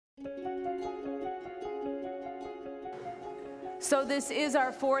So this is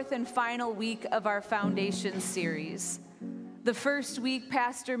our fourth and final week of our Foundation series. The first week,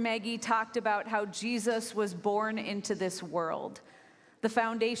 Pastor Maggie talked about how Jesus was born into this world, the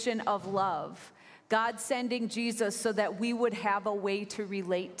foundation of love, God sending Jesus so that we would have a way to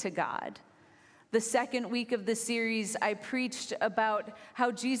relate to God. The second week of the series, I preached about how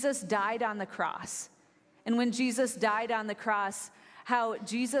Jesus died on the cross. And when Jesus died on the cross, how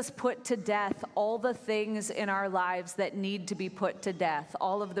Jesus put to death all the things in our lives that need to be put to death,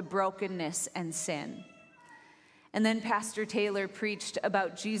 all of the brokenness and sin. And then Pastor Taylor preached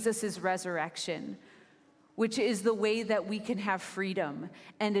about Jesus' resurrection, which is the way that we can have freedom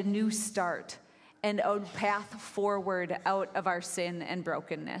and a new start and a path forward out of our sin and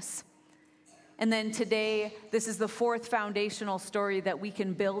brokenness. And then today, this is the fourth foundational story that we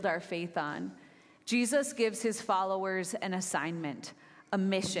can build our faith on. Jesus gives his followers an assignment, a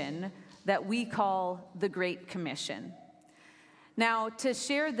mission that we call the Great Commission. Now, to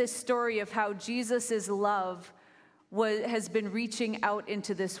share this story of how Jesus' love has been reaching out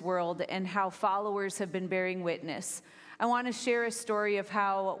into this world and how followers have been bearing witness, I want to share a story of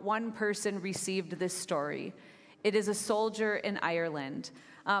how one person received this story. It is a soldier in Ireland.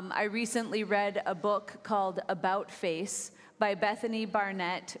 I recently read a book called About Face by Bethany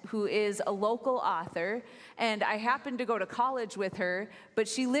Barnett, who is a local author, and I happened to go to college with her, but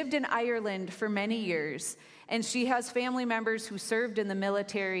she lived in Ireland for many years, and she has family members who served in the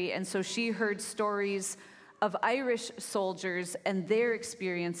military, and so she heard stories of Irish soldiers and their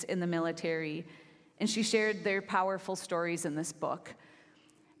experience in the military, and she shared their powerful stories in this book.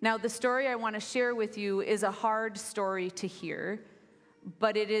 Now, the story I want to share with you is a hard story to hear,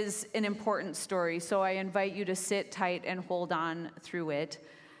 but it is an important story, so I invite you to sit tight and hold on through it.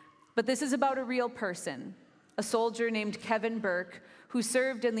 But this is about a real person, a soldier named Kevin Burke, who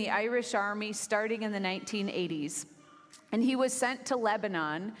served in the Irish Army starting in the 1980s. And he was sent to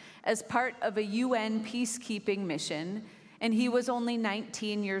Lebanon as part of a UN peacekeeping mission, and he was only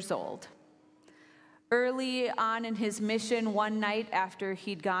 19 years old. Early on in his mission, one night after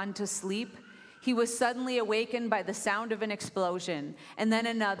he'd gone to sleep, he was suddenly awakened by the sound of an explosion, and then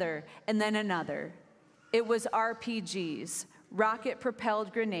another, and then another. It was RPGs,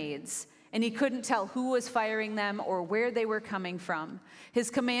 rocket-propelled grenades, and he couldn't tell who was firing them or where they were coming from.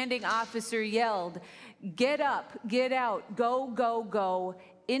 His commanding officer yelled, "Get up, get out, go, go, go,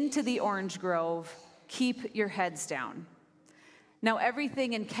 into the orange grove, keep your heads down." Now,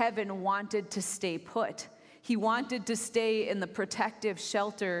 everything in Kevin wanted to stay put. He wanted to stay in the protective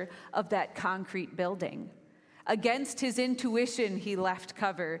shelter of that concrete building. Against his intuition, he left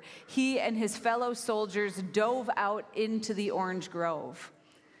cover. He and his fellow soldiers dove out into the orange grove.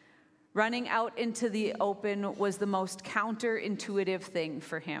 Running out into the open was the most counterintuitive thing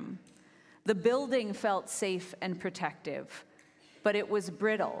for him. The building felt safe and protective, but it was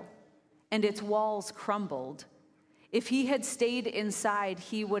brittle, and its walls crumbled. If he had stayed inside,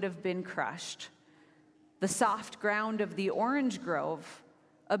 he would have been crushed. The soft ground of the orange grove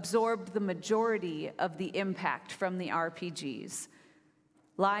absorbed the majority of the impact from the RPGs.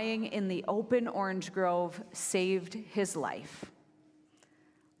 Lying in the open orange grove saved his life.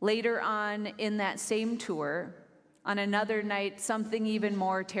 Later on in that same tour, on another night, something even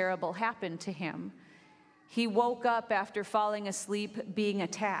more terrible happened to him. He woke up after falling asleep being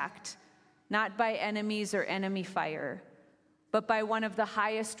attacked, not by enemies or enemy fire, but by one of the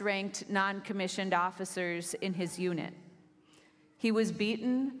highest-ranked non-commissioned officers in his unit. He was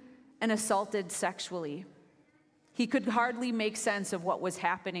beaten and assaulted sexually. He could hardly make sense of what was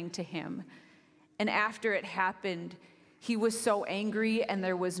happening to him. And after it happened, he was so angry and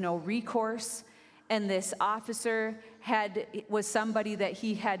there was no recourse. And this officer was somebody that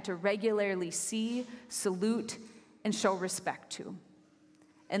he had to regularly see, salute, and show respect to.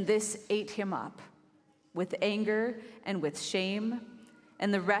 And this ate him up with anger and with shame,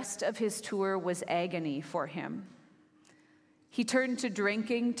 and the rest of his tour was agony for him. He turned to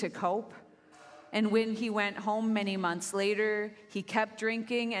drinking to cope, and when he went home many months later, he kept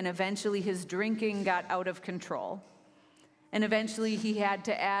drinking, and eventually his drinking got out of control. And eventually he had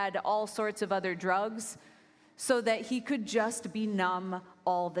to add all sorts of other drugs so that he could just be numb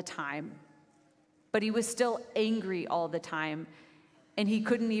all the time. But he was still angry all the time, and he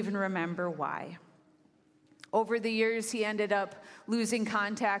couldn't even remember why. Over the years, he ended up losing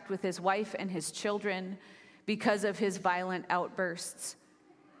contact with his wife and his children because of his violent outbursts.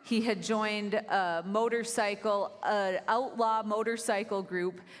 He had joined an outlaw motorcycle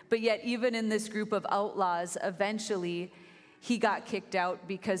group, but yet even in this group of outlaws, eventually he got kicked out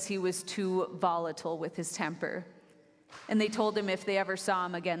because he was too volatile with his temper. And they told him if they ever saw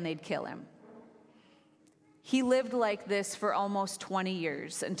him again, they'd kill him. He lived like this for almost 20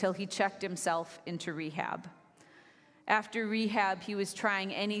 years until he checked himself into rehab. After rehab, he was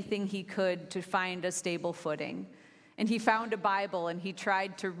trying anything he could to find a stable footing. And he found a Bible and he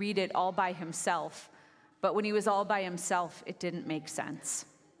tried to read it all by himself. But when he was all by himself, it didn't make sense.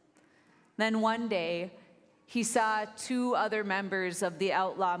 Then one day, he saw two other members of the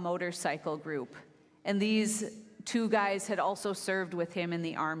outlaw motorcycle group. And these two guys had also served with him in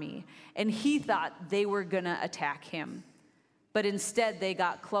the army. And he thought they were going to attack him. But instead, they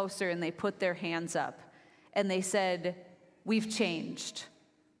got closer and they put their hands up. And they said, "We've changed.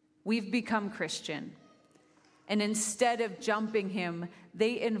 We've become Christian." And instead of jumping him,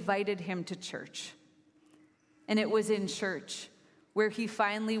 they invited him to church. And it was in church where he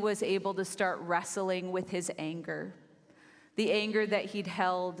finally was able to start wrestling with his anger. The anger that he'd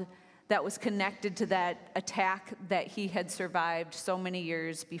held that was connected to that attack that he had survived so many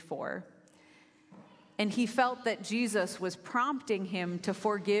years before. And he felt that Jesus was prompting him to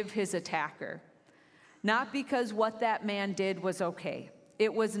forgive his attacker. Not because what that man did was okay.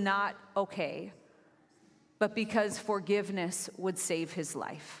 It was not okay. But because forgiveness would save his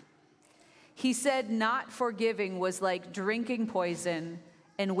life. He said not forgiving was like drinking poison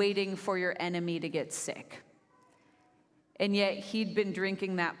and waiting for your enemy to get sick. And yet he'd been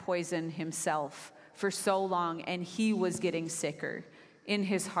drinking that poison himself for so long, and he was getting sicker in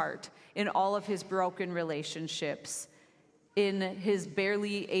his heart, in all of his broken relationships, in his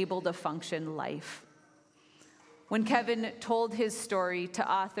barely able to function life. When Kevin told his story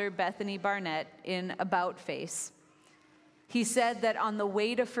to author Bethany Barnett in About Face, he said that on the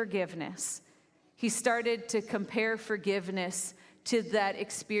way to forgiveness, he started to compare forgiveness to that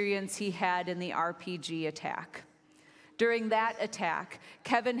experience he had in the RPG attack. During that attack,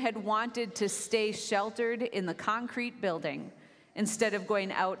 Kevin had wanted to stay sheltered in the concrete building instead of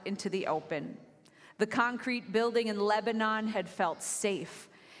going out into the open. The concrete building in Lebanon had felt safe.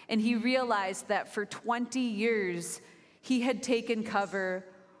 And he realized that for 20 years, he had taken cover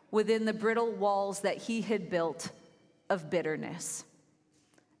within the brittle walls that he had built of bitterness.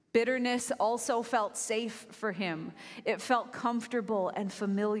 Bitterness also felt safe for him. It felt comfortable and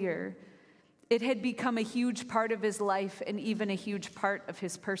familiar. It had become a huge part of his life and even a huge part of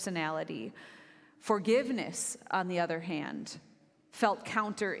his personality. Forgiveness, on the other hand, felt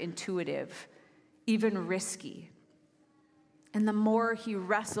counterintuitive, even risky. And the more he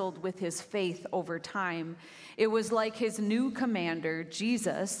wrestled with his faith over time, it was like his new commander,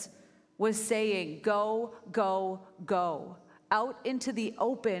 Jesus, was saying, "Go, go, go, out into the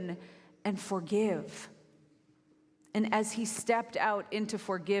open and forgive." And as he stepped out into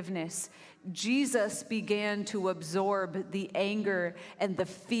forgiveness, Jesus began to absorb the anger and the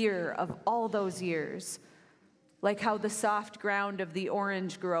fear of all those years, like how the soft ground of the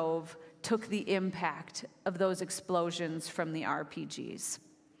orange grove took the impact of those explosions from the RPGs.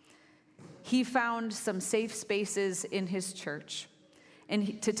 He found some safe spaces in his church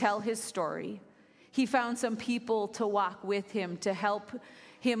and to tell his story. He found some people to walk with him to help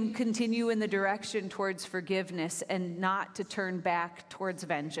him continue in the direction towards forgiveness and not to turn back towards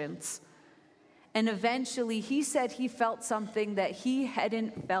vengeance. And eventually, he said he felt something that he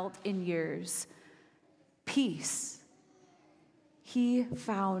hadn't felt in years: peace. He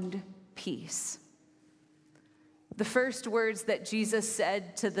found peace. The first words that Jesus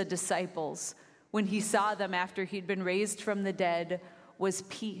said to the disciples when he saw them after he'd been raised from the dead was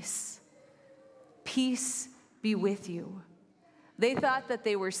peace. Peace be with you. They thought that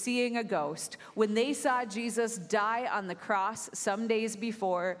they were seeing a ghost. When they saw Jesus die on the cross some days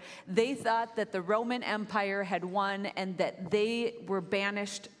before, they thought that the Roman Empire had won and that they were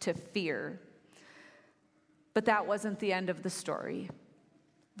banished to fear. But that wasn't the end of the story.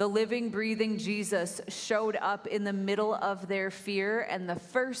 The living, breathing Jesus showed up in the middle of their fear, and the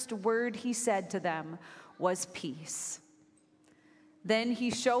first word he said to them was peace. Then he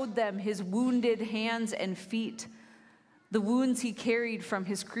showed them his wounded hands and feet, the wounds he carried from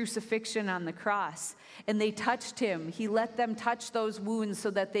his crucifixion on the cross, and they touched him. He let them touch those wounds so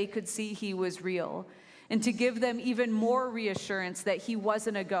that they could see he was real. And to give them even more reassurance that he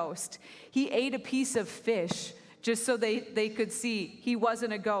wasn't a ghost, he ate a piece of fish just so they could see he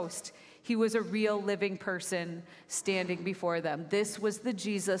wasn't a ghost. He was a real living person standing before them. This was the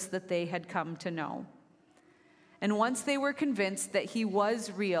Jesus that they had come to know. And once they were convinced that he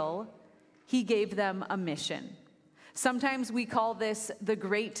was real, he gave them a mission. Sometimes we call this the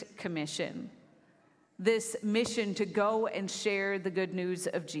Great Commission. This mission to go and share the good news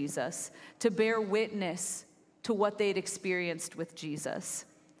of Jesus, to bear witness to what they'd experienced with Jesus.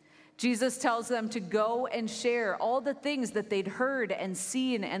 Jesus tells them to go and share all the things that they'd heard and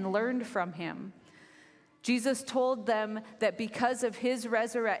seen and learned from him. Jesus told them that because of his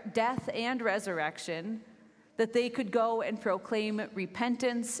death and resurrection, that they could go and proclaim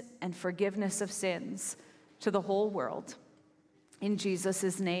repentance and forgiveness of sins to the whole world in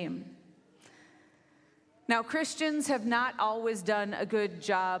Jesus' name. Now, Christians have not always done a good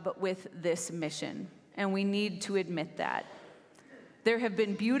job with this mission, and we need to admit that. There have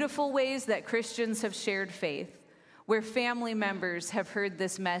been beautiful ways that Christians have shared faith, where family members have heard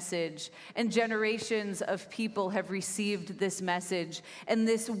this message and generations of people have received this message, and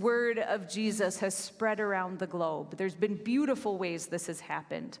this word of Jesus has spread around the globe. There's been beautiful ways this has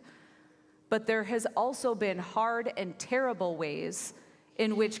happened, but there has also been hard and terrible ways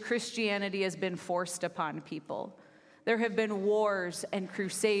in which Christianity has been forced upon people. There have been wars and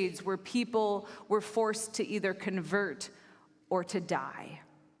crusades where people were forced to either convert or to die.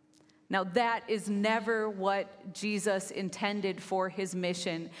 Now, that is never what Jesus intended for his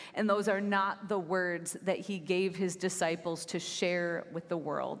mission, and those are not the words that he gave his disciples to share with the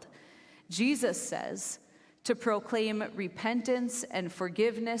world. Jesus says to proclaim repentance and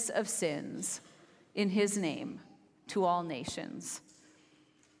forgiveness of sins in his name to all nations.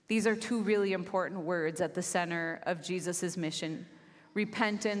 These are two really important words at the center of Jesus' mission: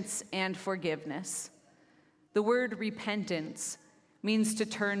 repentance and forgiveness. The word repentance means to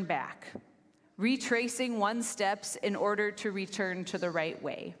turn back, retracing one's steps in order to return to the right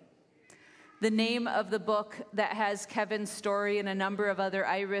way. The name of the book that has Kevin's story and a number of other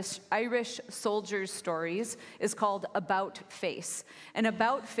Irish soldiers' stories is called About Face. And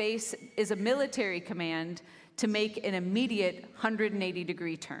About Face is a military command to make an immediate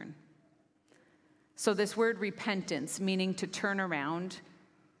 180-degree turn. So this word repentance, meaning to turn around,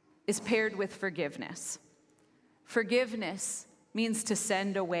 is paired with forgiveness. Forgiveness means to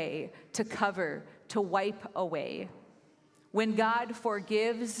send away, to cover, to wipe away. When God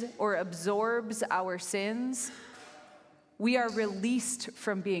forgives or absorbs our sins, we are released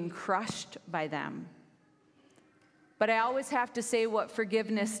from being crushed by them. But I always have to say what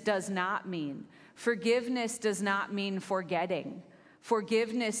forgiveness does not mean. Forgiveness does not mean forgetting.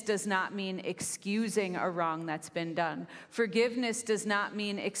 Forgiveness does not mean excusing a wrong that's been done. Forgiveness does not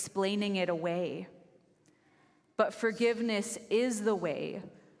mean explaining it away. But forgiveness is the way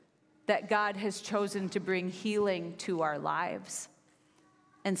that God has chosen to bring healing to our lives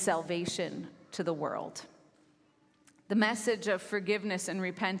and salvation to the world. The message of forgiveness and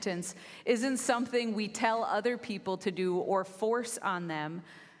repentance isn't something we tell other people to do or force on them.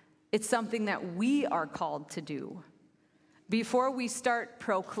 It's something that we are called to do. Before we start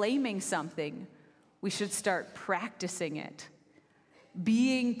proclaiming something, we should start practicing it.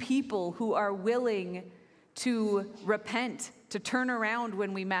 Being people who are willing to repent, to turn around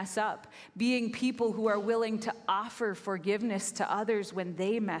when we mess up. Being people who are willing to offer forgiveness to others when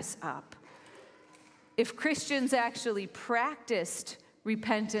they mess up. If Christians actually practiced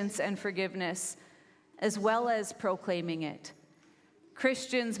repentance and forgiveness, as well as proclaiming it,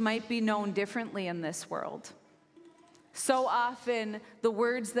 Christians might be known differently in this world. So often, the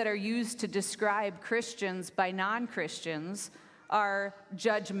words that are used to describe Christians by non-Christians are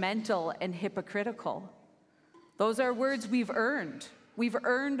judgmental and hypocritical. Those are words we've earned. We've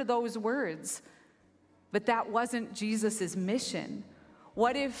earned those words. But that wasn't Jesus' mission.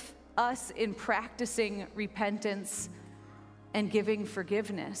 What if us, in practicing repentance and giving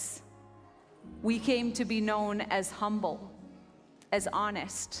forgiveness, we came to be known as humble, as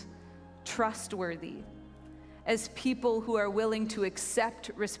honest, trustworthy, as people who are willing to accept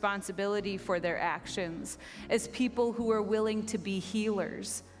responsibility for their actions, as people who are willing to be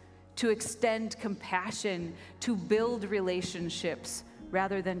healers, to extend compassion, to build relationships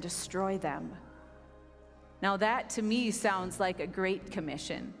rather than destroy them. Now that to me sounds like a great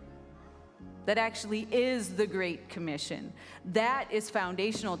commission. That actually is the Great Commission. That is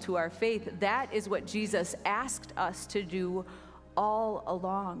foundational to our faith. That is what Jesus asked us to do all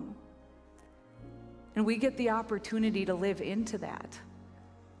along. And we get the opportunity to live into that,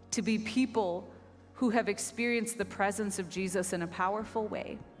 to be people who have experienced the presence of Jesus in a powerful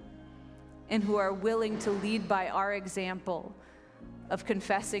way, and who are willing to lead by our example of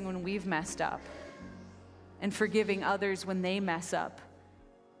confessing when we've messed up and forgiving others when they mess up,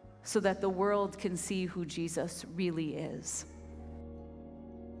 so that the world can see who Jesus really is.